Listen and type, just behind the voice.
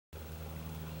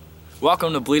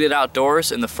Welcome to Bleed It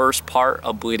Outdoors in the first part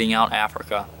of Bleeding Out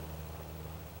Africa.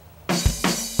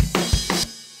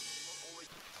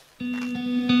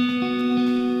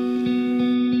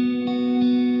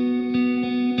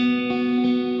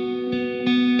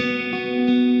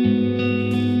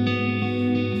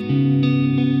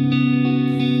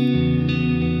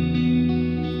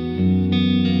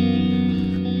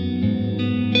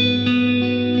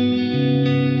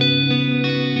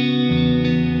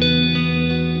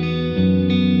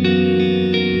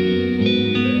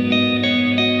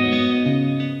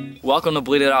 Welcome to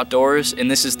Bleed It Outdoors, and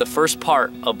this is the first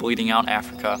part of Bleeding Out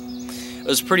Africa. It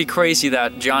was pretty crazy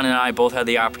that John and I both had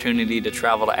the opportunity to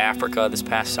travel to Africa this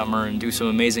past summer and do some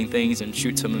amazing things and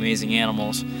shoot some amazing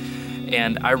animals.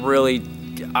 And I really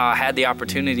had the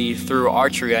opportunity through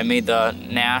archery. I made the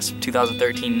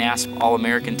 2013 NASP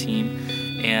All-American team,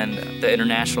 and the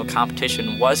international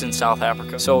competition was in South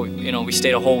Africa. So, we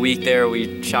stayed a whole week there,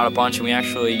 we shot a bunch, and we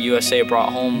actually, USA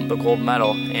brought home the gold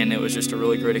medal, and it was just a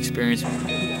really great experience.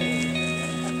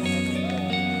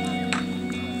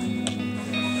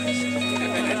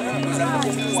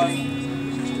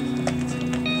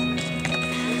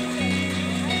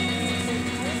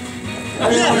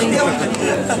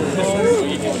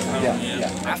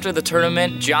 After the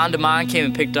tournament, John DeMond came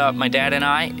and picked up my dad and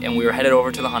I, and we were headed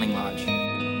over to the hunting lodge.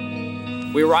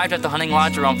 We arrived at the hunting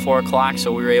lodge around 4 o'clock,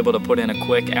 so we were able to put in a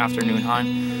quick afternoon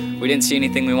hunt. We didn't see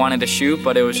anything we wanted to shoot,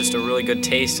 but it was just a really good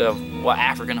taste of what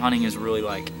African hunting is really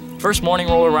like. First morning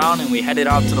rolled around and we headed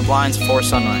out to the blinds before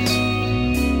sunrise.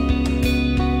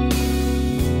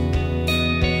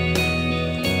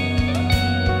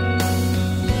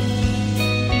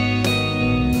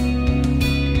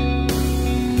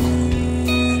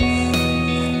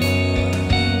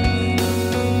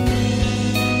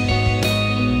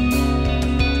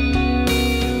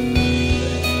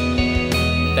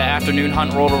 The afternoon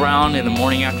hunt rolled around in the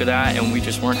morning after that, and we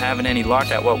just weren't having any luck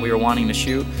at what we were wanting to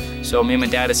shoot. So me and my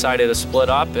dad decided to split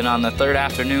up, and on the third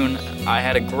afternoon, I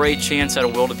had a great chance at a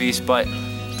wildebeest, but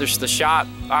the shot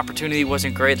opportunity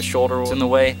wasn't great. The shoulder was in the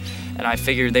way, and I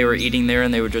figured they were eating there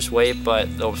and they would just wait,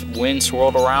 but the wind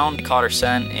swirled around, caught our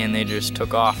scent, and they just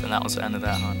took off, and that was the end of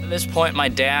that hunt. At this point, my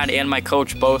dad and my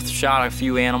coach both shot a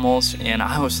few animals, and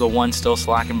I was the one still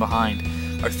slacking behind.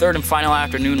 Our third and final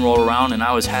afternoon rolled around, and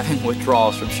I was having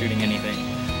withdrawals from shooting anything.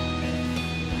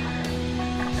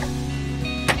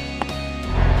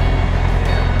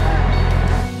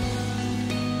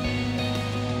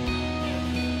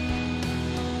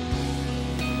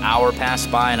 Hour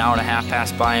passed by, an hour and a half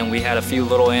passed by, and we had a few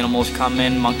little animals come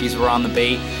in. Monkeys were on the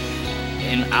bait.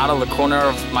 And out of the corner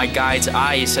of my guide's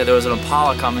eye, he said there was an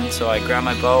impala coming, so I grabbed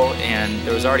my bow, and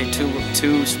there was already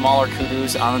two smaller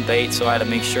kudus on the bait, so I had to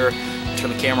make sure turn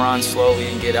the camera on slowly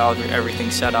and get everything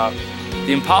set up.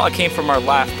 The impala came from our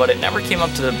left, but it never came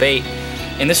up to the bait.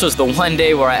 And this was the one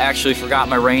day where I actually forgot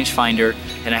my rangefinder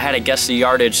and I had to guess the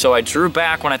yardage. So I drew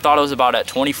back when I thought it was about at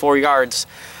 24 yards.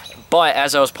 But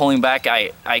as I was pulling back,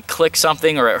 I clicked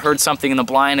something, or I heard something in the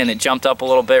blind, and it jumped up a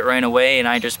little bit, ran away, and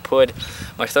I just put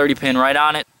my 30 pin right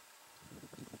on it.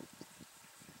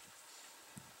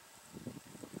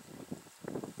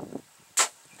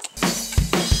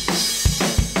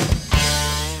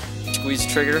 Squeezed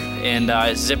the trigger, and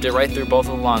I zipped it right through both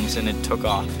of the lungs, and it took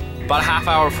off. About a half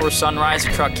hour before sunrise,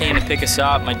 the truck came to pick us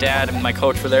up. My dad and my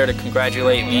coach were there to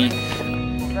congratulate me.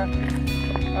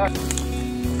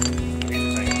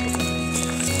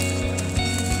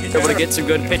 Able to get some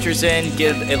good pictures in,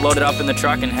 get it loaded up in the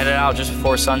truck, and headed out just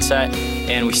before sunset,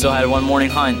 and we still had one morning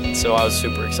hunt, so I was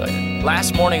super excited.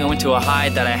 Last morning I went to a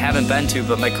hide that I haven't been to,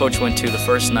 but my coach went to the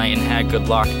first night and had good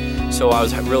luck. So I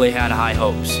really had high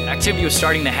hopes. Activity was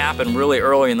starting to happen really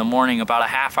early in the morning. About a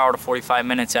half hour to 45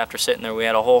 minutes after sitting there, we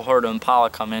had a whole herd of impala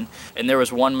come in, and there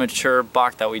was one mature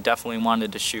buck that we definitely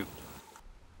wanted to shoot.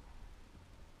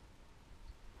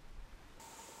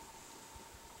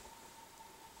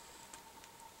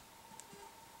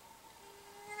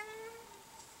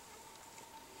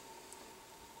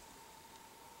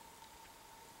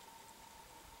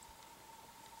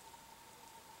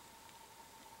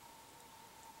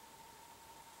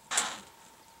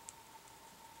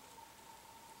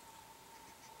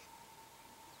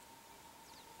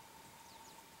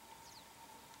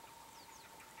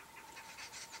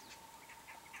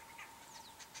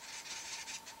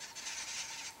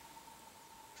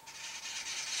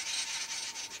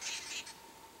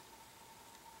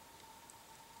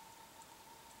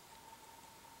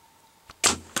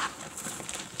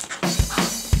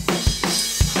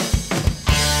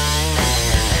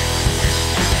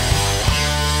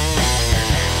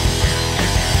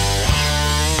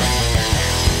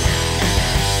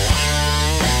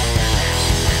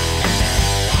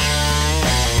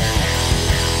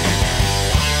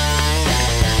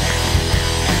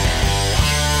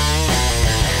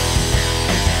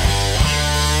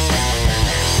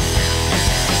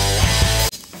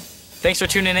 Thanks for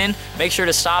tuning in. Make sure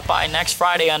to stop by next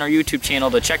Friday on our YouTube channel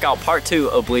to check out part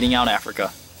 2 of Bleeding Out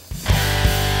Africa.